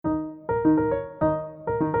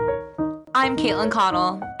I'm Caitlin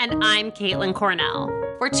Connell. And I'm Caitlin Cornell.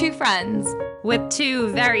 We're two friends with two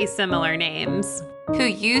very similar names who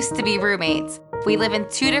used to be roommates. We live in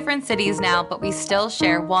two different cities now, but we still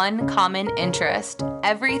share one common interest: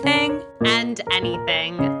 everything and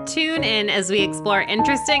anything. Tune in as we explore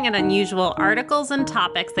interesting and unusual articles and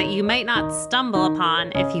topics that you might not stumble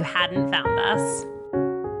upon if you hadn't found us.